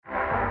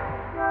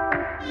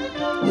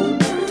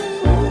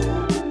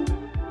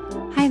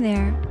Hi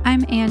there,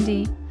 I'm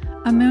Andy,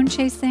 a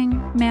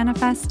moon-chasing,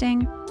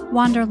 manifesting,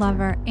 wander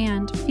lover,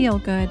 and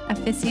feel-good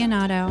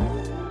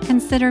aficionado.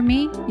 Consider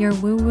me your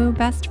woo-woo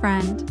best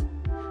friend.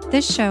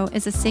 This show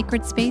is a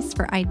sacred space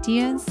for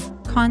ideas,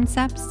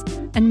 concepts,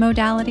 and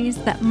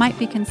modalities that might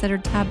be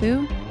considered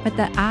taboo, but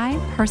that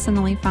I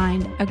personally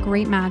find a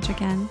great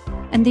magic in.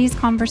 In these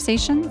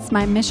conversations,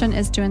 my mission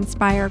is to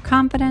inspire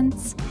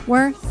confidence,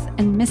 worth,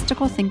 and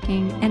mystical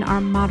thinking in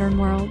our modern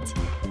world.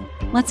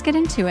 Let's get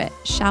into it,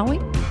 shall we?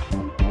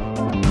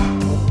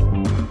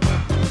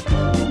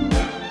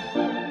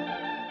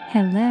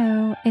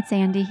 Hello, it's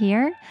Andy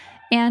here,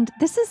 and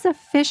this is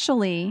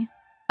officially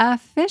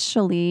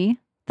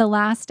the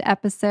last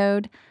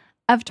episode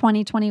of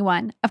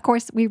 2021. Of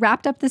course, we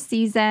wrapped up the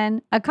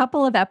season a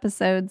couple of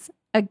episodes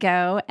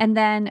ago, and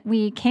then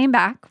we came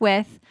back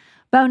with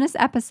bonus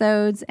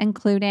episodes,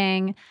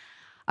 including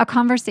a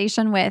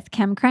conversation with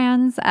Kim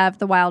Kranz of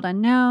The Wild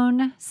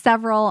Unknown,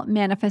 several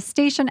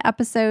manifestation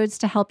episodes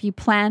to help you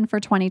plan for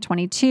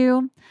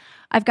 2022.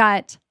 I've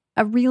got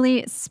a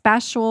really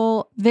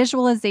special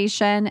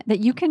visualization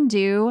that you can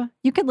do.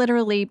 You could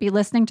literally be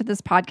listening to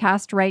this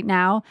podcast right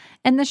now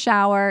in the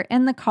shower,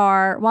 in the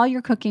car, while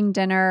you're cooking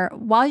dinner,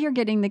 while you're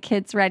getting the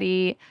kids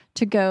ready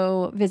to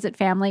go visit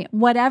family,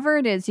 whatever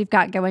it is you've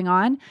got going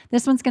on.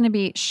 This one's going to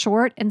be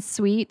short and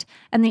sweet,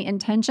 and the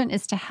intention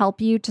is to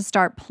help you to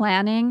start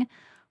planning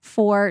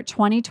for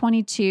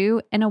 2022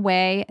 in a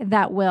way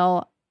that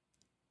will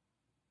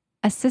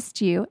assist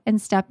you in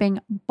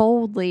stepping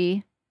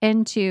boldly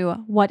into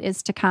what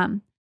is to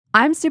come.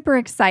 I'm super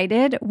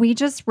excited. We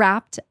just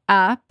wrapped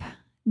up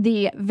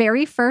the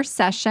very first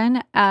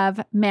session of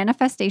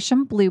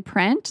Manifestation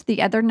Blueprint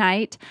the other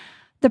night.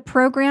 The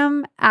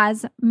program,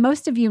 as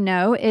most of you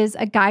know, is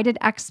a guided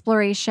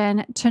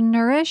exploration to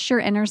nourish your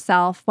inner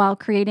self while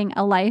creating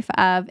a life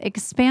of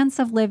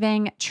expansive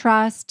living,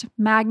 trust,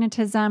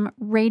 magnetism,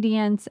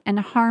 radiance,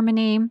 and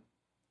harmony.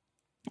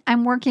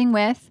 I'm working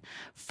with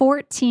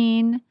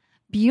 14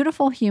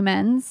 beautiful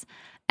humans,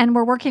 and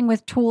we're working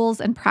with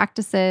tools and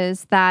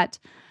practices that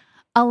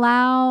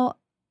allow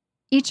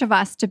each of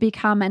us to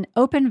become an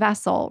open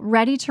vessel,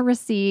 ready to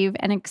receive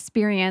and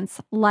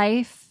experience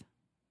life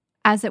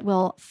as it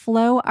will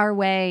flow our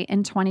way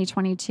in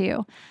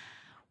 2022.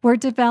 We're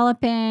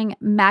developing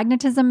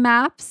magnetism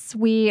maps.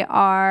 We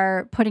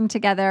are putting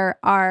together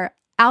our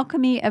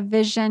Alchemy of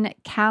Vision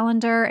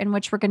calendar, in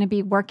which we're going to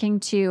be working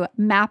to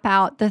map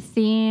out the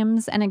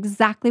themes and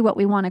exactly what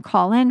we want to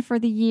call in for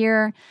the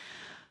year.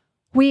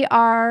 We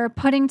are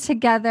putting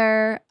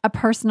together a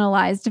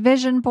personalized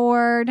vision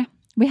board.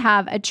 We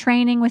have a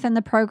training within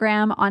the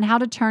program on how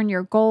to turn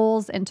your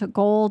goals into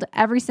gold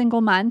every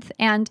single month.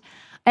 And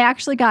I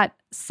actually got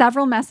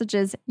several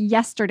messages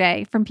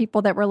yesterday from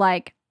people that were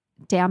like,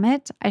 damn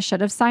it, I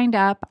should have signed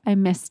up. I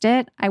missed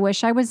it. I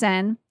wish I was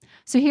in.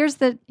 So here's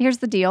the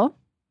deal.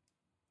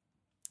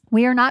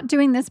 We are not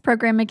doing this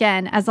program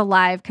again as a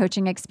live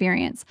coaching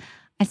experience.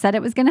 I said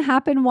it was going to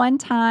happen one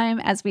time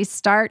as we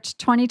start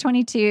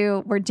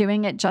 2022. We're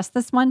doing it just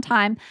this one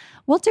time.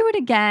 We'll do it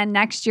again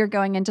next year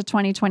going into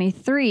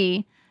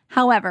 2023.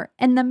 However,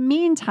 in the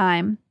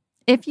meantime,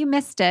 if you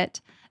missed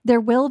it, there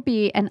will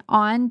be an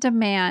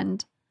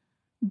on-demand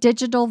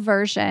digital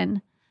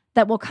version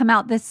that will come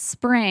out this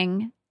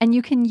spring, and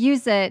you can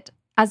use it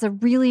as a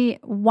really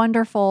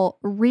wonderful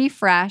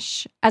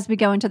refresh as we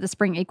go into the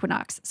spring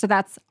equinox. So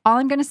that's all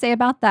I'm going to say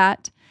about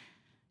that.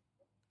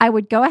 I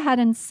would go ahead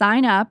and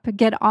sign up,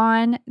 get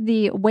on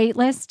the wait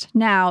list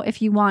now if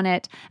you want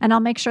it, and I'll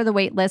make sure the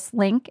wait list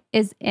link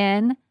is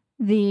in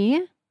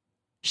the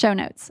show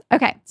notes.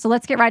 Okay, so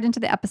let's get right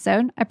into the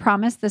episode. I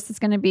promise this is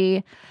going to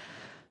be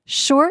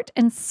short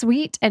and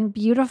sweet and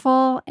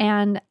beautiful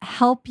and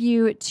help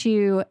you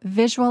to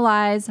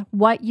visualize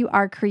what you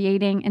are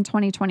creating in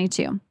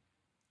 2022.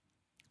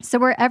 So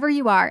wherever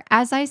you are,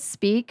 as I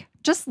speak,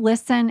 just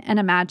listen and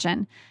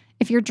imagine.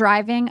 If you're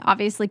driving,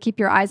 obviously keep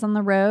your eyes on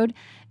the road.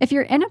 If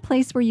you're in a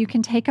place where you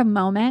can take a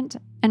moment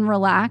and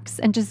relax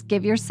and just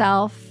give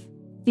yourself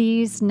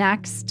these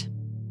next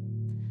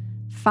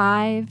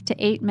 5 to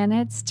 8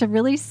 minutes to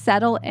really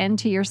settle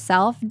into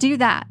yourself, do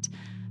that.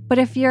 But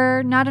if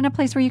you're not in a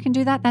place where you can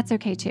do that, that's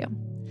okay too.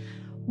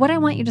 What I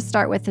want you to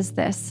start with is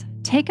this.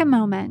 Take a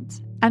moment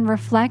and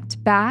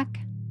reflect back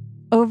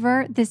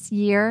over this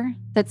year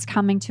that's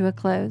coming to a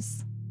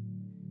close.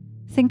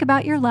 Think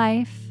about your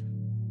life.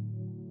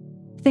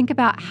 Think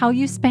about how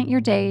you spent your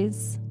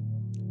days.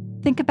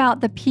 Think about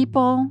the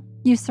people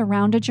you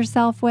surrounded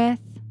yourself with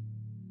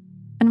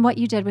and what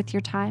you did with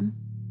your time.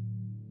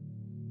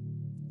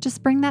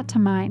 Just bring that to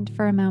mind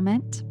for a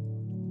moment.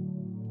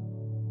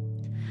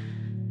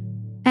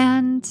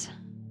 And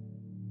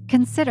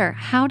consider,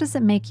 how does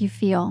it make you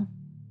feel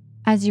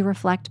as you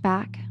reflect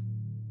back?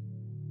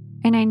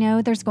 And I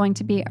know there's going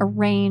to be a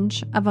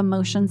range of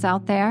emotions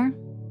out there,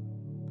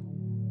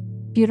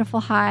 beautiful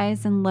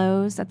highs and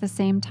lows at the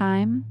same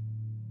time.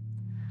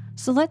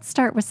 So let's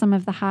start with some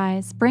of the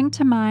highs. Bring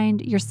to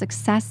mind your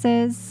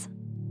successes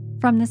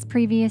from this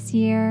previous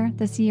year,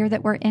 this year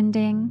that we're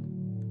ending.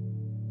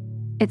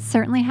 It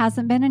certainly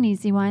hasn't been an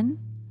easy one.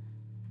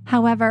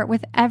 However,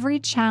 with every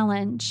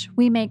challenge,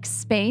 we make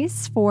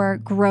space for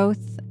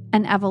growth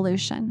and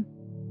evolution.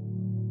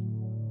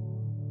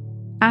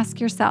 Ask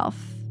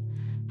yourself,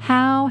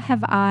 how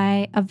have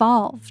I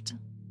evolved?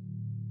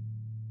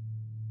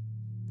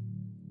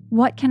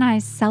 What can I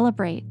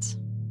celebrate?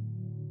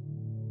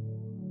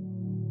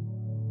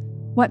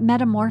 What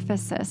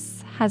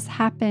metamorphosis has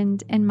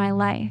happened in my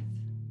life?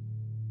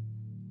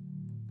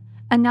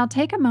 And now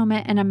take a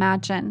moment and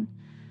imagine.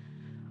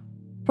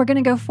 We're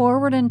going to go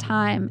forward in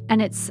time, and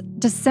it's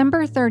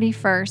December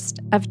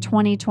 31st of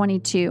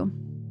 2022.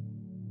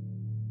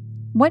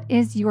 What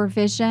is your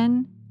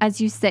vision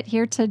as you sit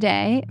here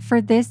today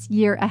for this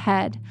year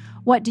ahead?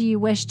 What do you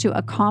wish to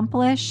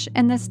accomplish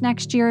in this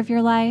next year of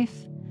your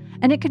life?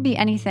 And it could be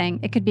anything.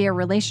 It could be a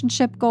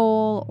relationship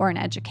goal or an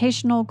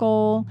educational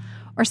goal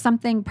or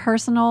something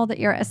personal that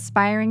you're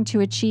aspiring to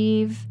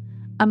achieve,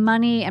 a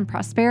money and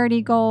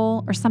prosperity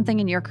goal or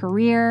something in your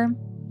career.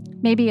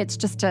 Maybe it's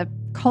just to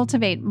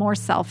cultivate more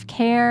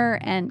self-care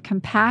and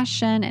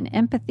compassion and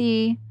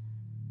empathy.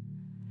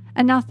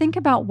 And now think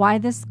about why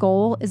this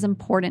goal is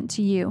important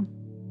to you.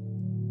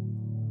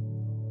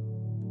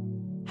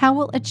 How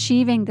will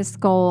achieving this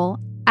goal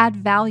add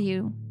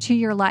value to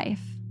your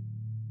life?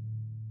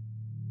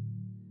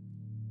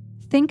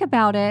 Think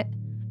about it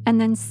and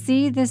then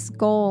see this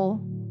goal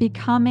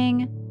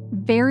becoming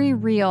very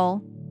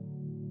real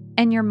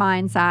in your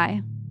mind's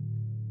eye.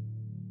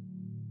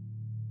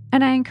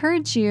 And I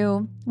encourage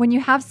you, when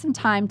you have some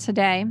time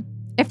today,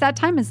 if that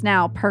time is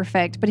now,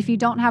 perfect. But if you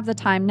don't have the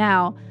time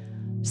now,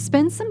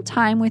 spend some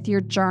time with your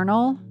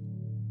journal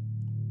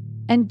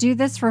and do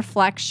this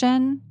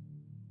reflection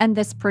and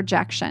this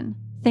projection.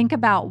 Think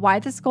about why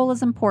this goal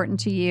is important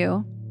to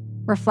you.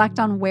 Reflect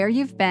on where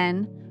you've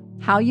been,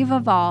 how you've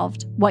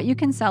evolved, what you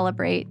can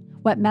celebrate,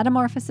 what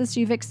metamorphosis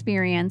you've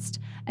experienced,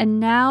 and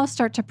now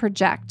start to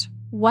project.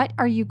 What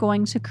are you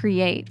going to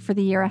create for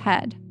the year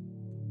ahead?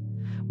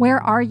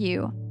 Where are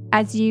you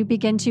as you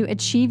begin to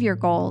achieve your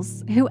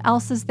goals? Who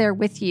else is there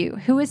with you?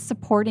 Who is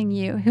supporting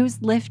you?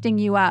 Who's lifting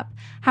you up?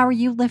 How are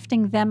you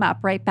lifting them up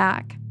right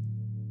back?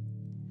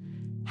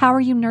 How are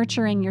you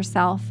nurturing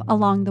yourself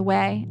along the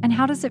way? And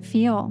how does it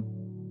feel?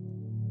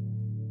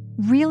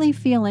 Really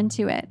feel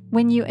into it.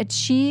 When you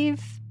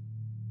achieve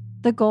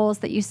the goals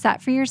that you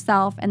set for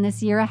yourself in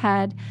this year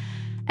ahead,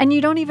 and you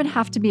don't even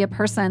have to be a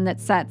person that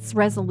sets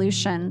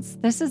resolutions.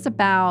 This is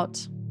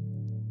about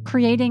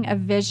creating a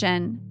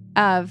vision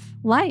of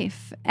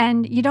life.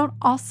 And you don't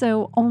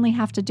also only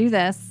have to do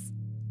this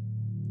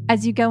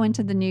as you go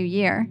into the new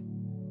year.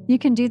 You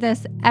can do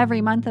this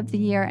every month of the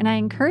year, and I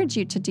encourage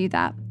you to do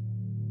that.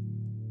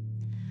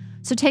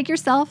 So take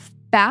yourself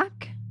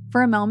back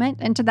for a moment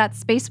into that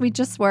space we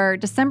just were,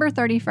 December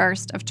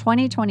 31st of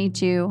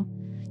 2022.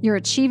 You're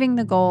achieving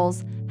the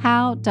goals.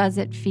 How does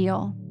it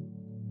feel?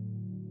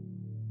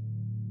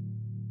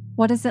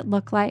 What does it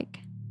look like?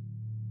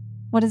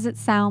 What does it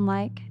sound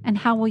like? And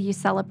how will you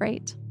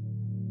celebrate?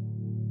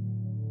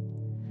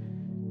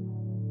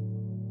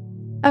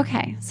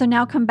 Okay, so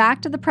now come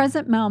back to the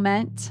present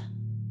moment.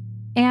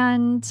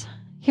 And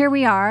here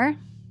we are.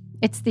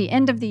 It's the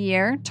end of the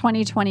year,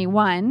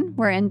 2021.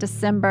 We're in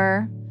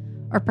December,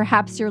 or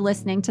perhaps you're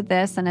listening to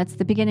this and it's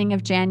the beginning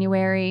of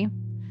January.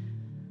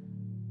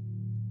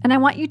 And I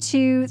want you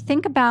to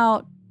think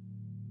about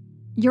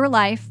your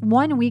life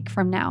 1 week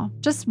from now,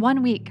 just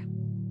 1 week.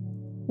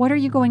 What are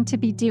you going to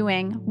be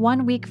doing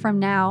 1 week from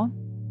now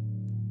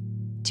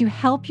to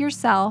help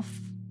yourself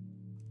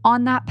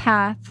on that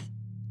path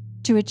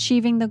to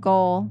achieving the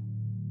goal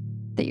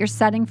that you're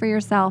setting for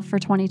yourself for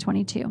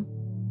 2022?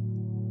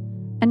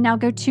 And now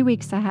go 2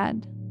 weeks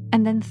ahead,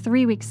 and then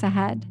 3 weeks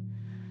ahead.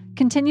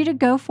 Continue to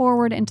go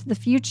forward into the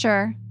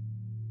future.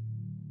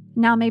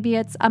 Now maybe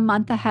it's a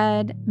month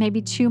ahead,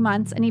 maybe 2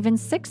 months, and even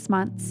 6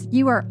 months.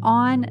 You are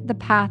on the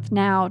path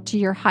now to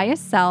your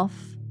highest self,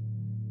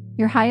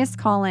 your highest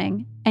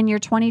calling, and your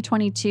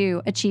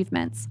 2022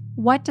 achievements.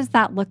 What does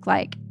that look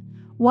like?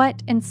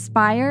 What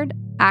inspired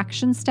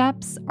action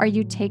steps are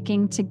you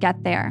taking to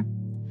get there?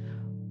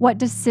 What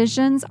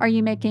decisions are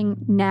you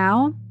making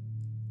now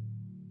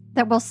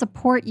that will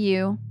support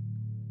you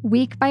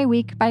week by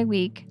week by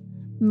week,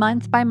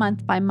 month by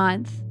month by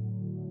month,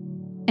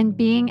 and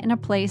being in a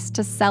place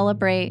to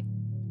celebrate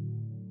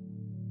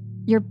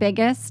your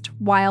biggest,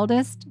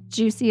 wildest,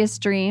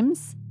 juiciest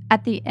dreams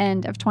at the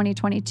end of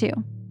 2022?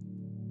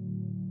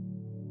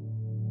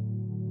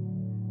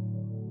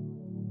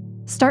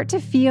 Start to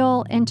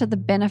feel into the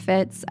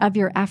benefits of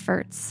your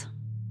efforts.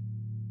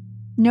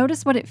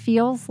 Notice what it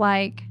feels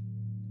like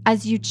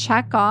as you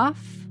check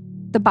off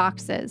the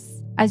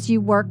boxes, as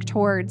you work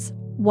towards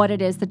what it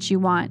is that you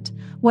want.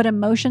 What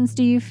emotions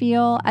do you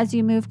feel as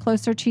you move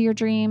closer to your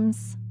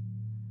dreams?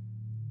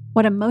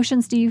 What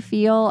emotions do you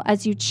feel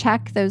as you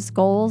check those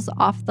goals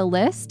off the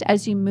list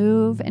as you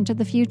move into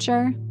the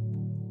future?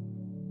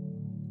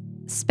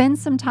 Spend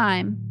some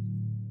time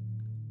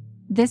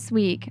this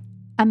week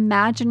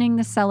imagining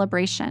the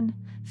celebration,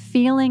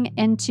 feeling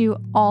into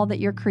all that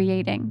you're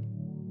creating.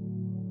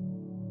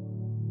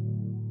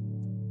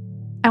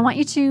 I want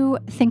you to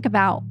think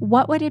about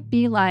what would it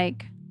be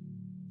like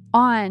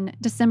on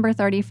December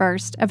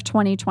 31st of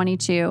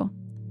 2022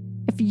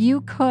 if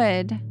you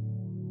could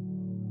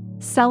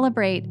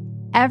celebrate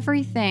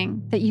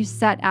everything that you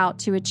set out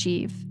to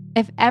achieve,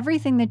 if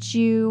everything that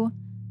you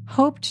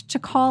hoped to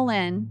call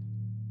in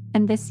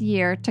this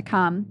year to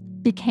come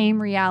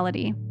became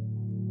reality.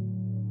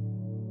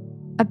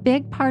 A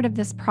big part of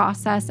this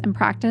process and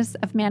practice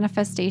of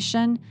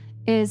manifestation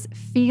is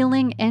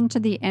feeling into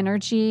the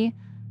energy,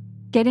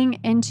 getting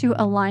into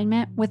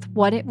alignment with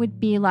what it would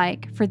be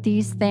like for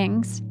these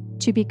things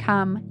to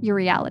become your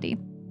reality.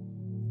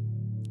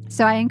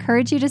 So I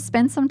encourage you to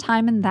spend some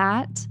time in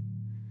that,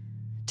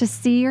 to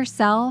see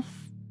yourself,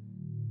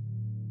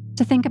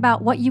 to think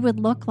about what you would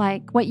look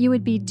like, what you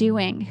would be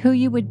doing, who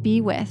you would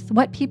be with,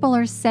 what people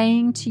are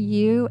saying to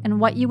you, and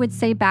what you would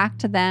say back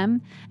to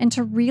them, and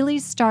to really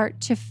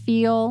start to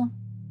feel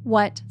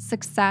what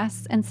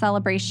success and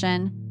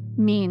celebration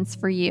means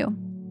for you.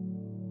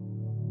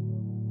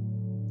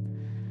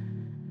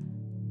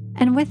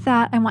 And with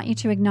that, I want you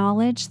to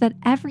acknowledge that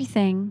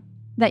everything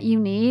that you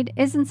need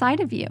is inside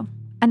of you.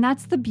 And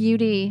that's the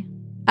beauty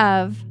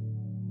of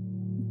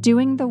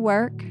doing the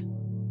work,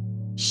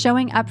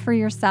 showing up for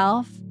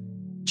yourself,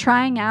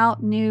 trying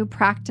out new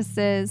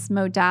practices,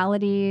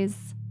 modalities,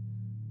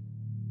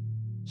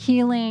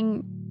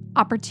 healing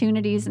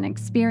opportunities and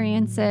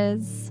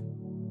experiences,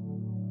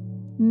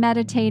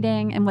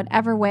 meditating in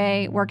whatever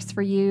way works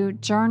for you,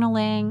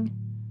 journaling,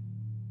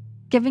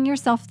 giving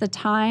yourself the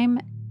time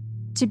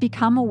to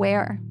become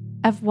aware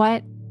of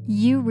what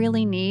you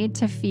really need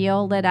to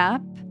feel lit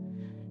up,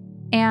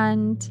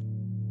 and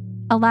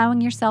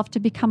allowing yourself to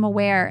become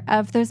aware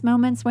of those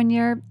moments when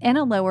you're in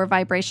a lower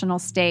vibrational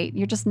state,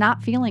 you're just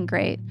not feeling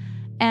great,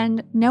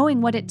 and knowing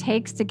what it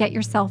takes to get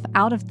yourself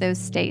out of those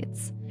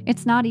states.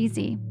 It's not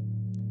easy.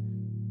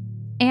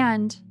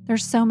 And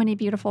there's so many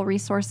beautiful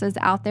resources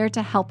out there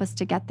to help us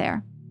to get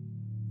there.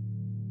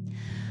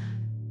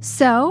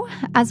 So,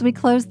 as we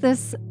close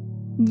this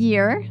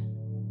year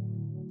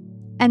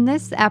and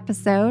this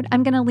episode,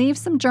 I'm going to leave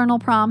some journal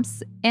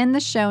prompts in the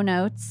show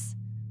notes.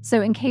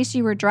 So in case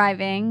you were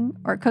driving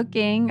or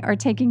cooking or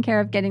taking care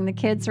of getting the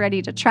kids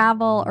ready to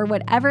travel or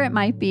whatever it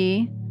might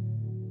be,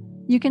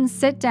 you can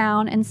sit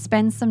down and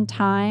spend some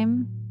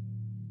time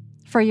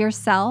for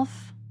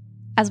yourself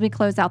as we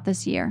close out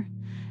this year.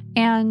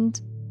 And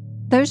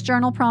those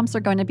journal prompts are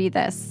going to be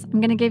this.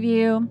 I'm going to give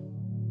you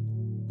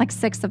like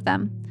 6 of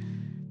them.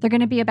 They're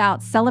going to be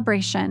about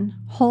celebration,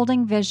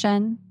 holding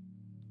vision,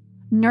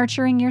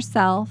 nurturing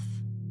yourself,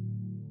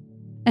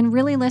 and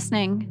really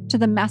listening to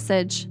the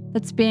message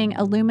that's being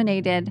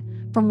illuminated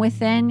from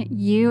within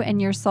you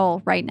and your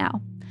soul right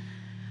now.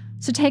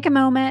 So take a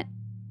moment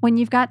when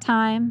you've got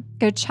time,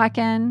 go check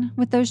in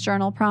with those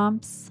journal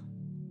prompts.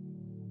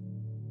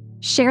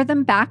 Share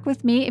them back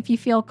with me if you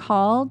feel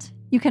called.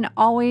 You can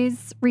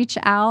always reach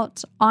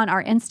out on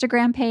our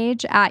Instagram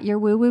page at Your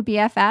Woo Woo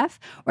BFF,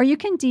 or you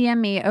can DM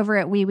me over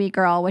at Wee Wee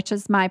Girl, which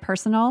is my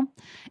personal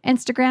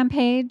Instagram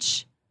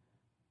page.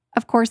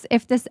 Of course,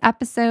 if this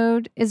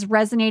episode is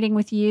resonating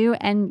with you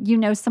and you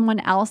know someone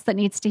else that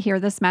needs to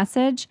hear this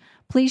message,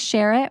 please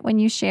share it. When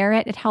you share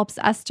it, it helps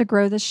us to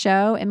grow the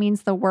show. It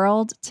means the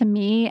world to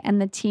me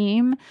and the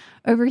team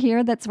over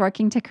here that's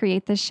working to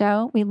create this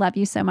show. We love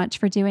you so much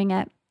for doing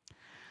it.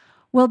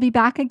 We'll be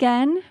back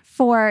again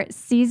for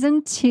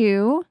season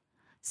 2.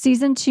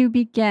 Season 2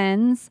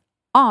 begins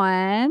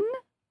on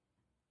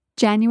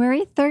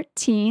January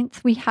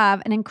 13th. We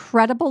have an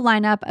incredible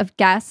lineup of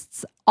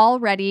guests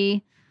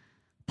already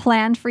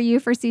planned for you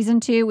for season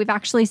 2. We've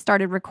actually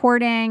started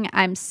recording.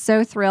 I'm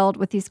so thrilled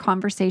with these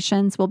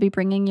conversations we'll be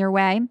bringing your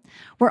way.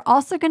 We're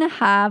also going to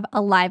have a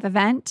live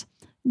event.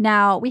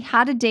 Now, we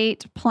had a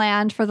date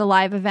planned for the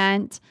live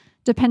event.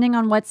 Depending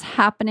on what's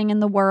happening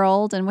in the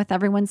world and with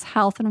everyone's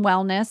health and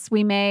wellness,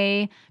 we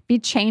may be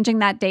changing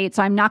that date.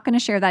 So I'm not going to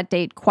share that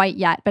date quite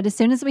yet. But as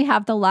soon as we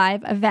have the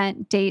live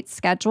event date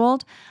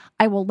scheduled,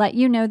 I will let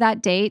you know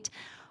that date.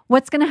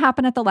 What's going to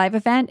happen at the live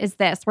event is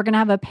this. We're going to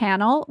have a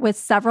panel with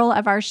several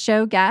of our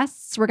show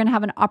guests. We're going to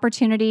have an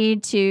opportunity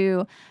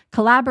to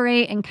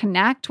collaborate and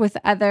connect with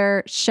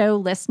other show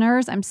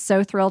listeners. I'm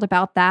so thrilled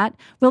about that.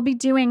 We'll be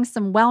doing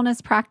some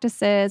wellness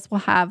practices. We'll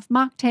have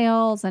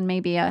mocktails and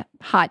maybe a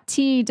hot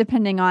tea,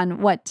 depending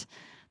on what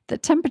the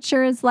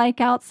temperature is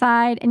like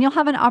outside. And you'll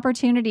have an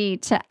opportunity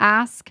to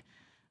ask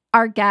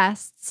our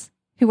guests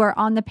who are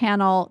on the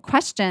panel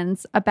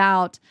questions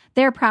about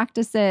their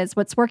practices,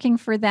 what's working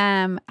for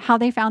them, how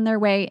they found their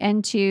way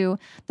into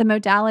the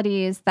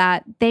modalities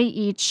that they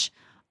each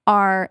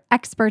are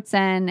experts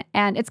in.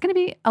 And it's going to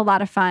be a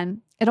lot of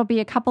fun. It'll be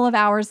a couple of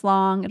hours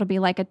long. It'll be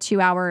like a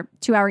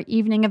 2-hour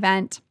evening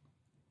event.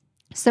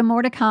 So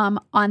more to come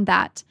on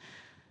that.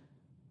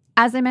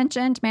 As I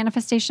mentioned,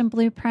 Manifestation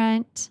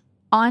Blueprint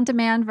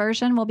on-demand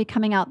version will be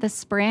coming out this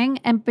spring.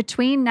 And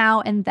between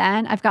now and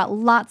then, I've got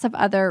lots of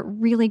other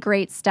really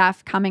great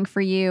stuff coming for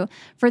you.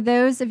 For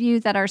those of you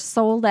that are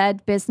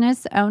soul-led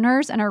business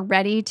owners and are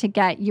ready to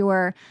get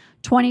your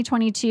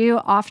 2022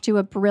 off to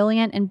a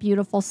brilliant and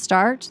beautiful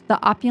start. The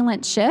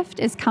Opulent Shift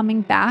is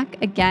coming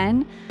back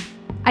again.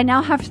 I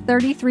now have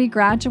 33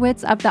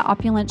 graduates of the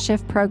Opulent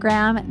Shift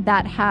program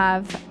that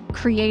have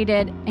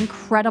created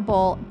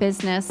incredible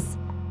business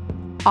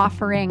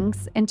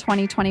offerings in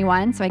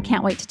 2021. So I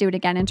can't wait to do it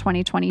again in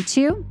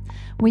 2022.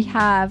 We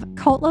have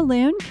Cult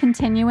Lune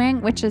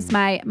continuing, which is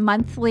my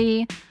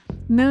monthly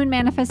moon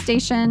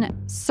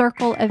manifestation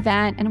circle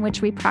event in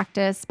which we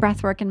practice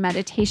breathwork and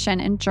meditation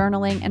and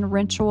journaling and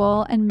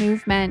ritual and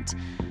movement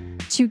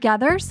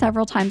together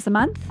several times a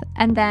month.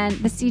 And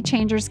then the Seed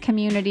Changers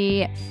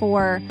community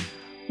for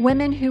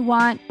women who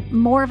want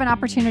more of an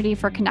opportunity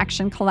for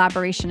connection,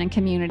 collaboration, and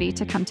community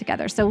to come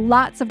together. So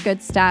lots of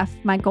good stuff.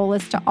 My goal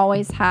is to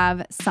always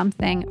have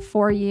something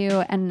for you.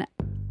 And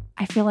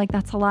I feel like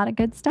that's a lot of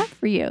good stuff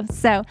for you.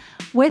 So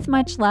with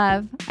much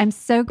love, I'm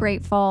so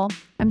grateful.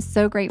 I'm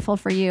so grateful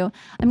for you.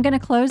 I'm going to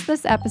close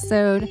this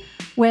episode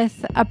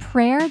with a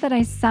prayer that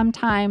I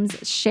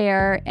sometimes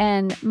share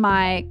in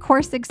my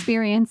course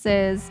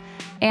experiences.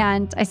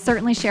 And I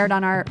certainly shared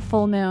on our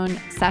full moon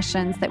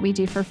sessions that we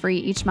do for free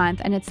each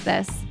month. And it's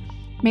this: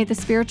 may the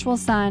spiritual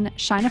sun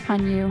shine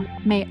upon you.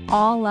 May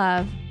all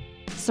love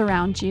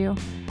surround you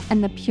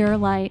and the pure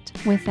light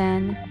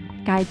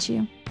within guide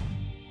you.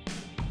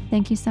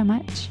 Thank you so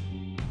much.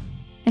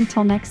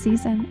 Until next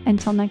season,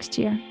 until next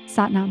year,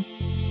 Sat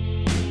Nam.